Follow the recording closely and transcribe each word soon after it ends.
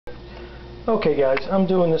Okay guys, I'm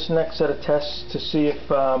doing this next set of tests to see if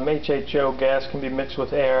HHO gas can be mixed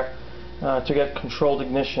with air to get controlled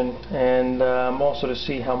ignition, and also to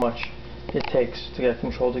see how much it takes to get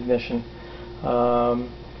controlled ignition.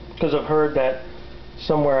 Because I've heard that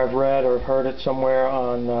somewhere, I've read or heard it somewhere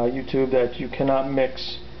on YouTube, that you cannot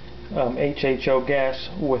mix HHO gas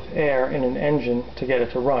with air in an engine to get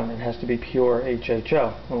it to run. It has to be pure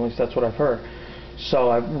HHO, at least that's what I've heard. So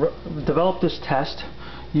I've developed this test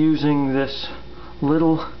using this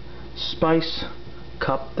little spice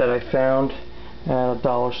cup that I found at a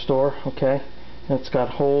dollar store, okay? And it's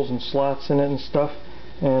got holes and slots in it and stuff,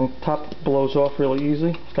 and top blows off really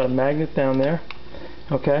easy. It's got a magnet down there,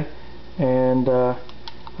 okay? And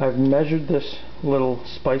I've measured this little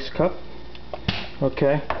spice cup,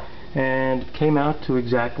 okay, and it came out to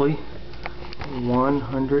exactly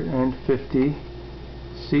 150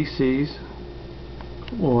 cc's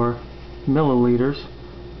or milliliters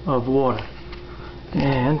of water.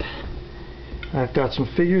 And I've got some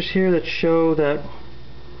figures here that show that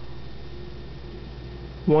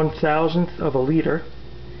 1,000th of a liter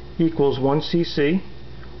equals 1 cc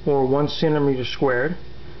or 1 centimeter squared,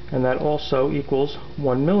 and that also equals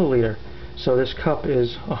 1 milliliter. So this cup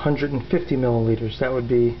is 150 milliliters. That would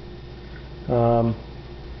be 5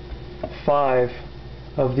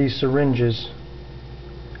 of these syringes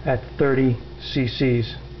at 30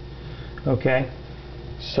 cc's. Okay,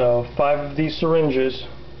 so 5 of these syringes,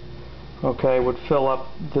 okay, would fill up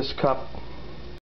this cup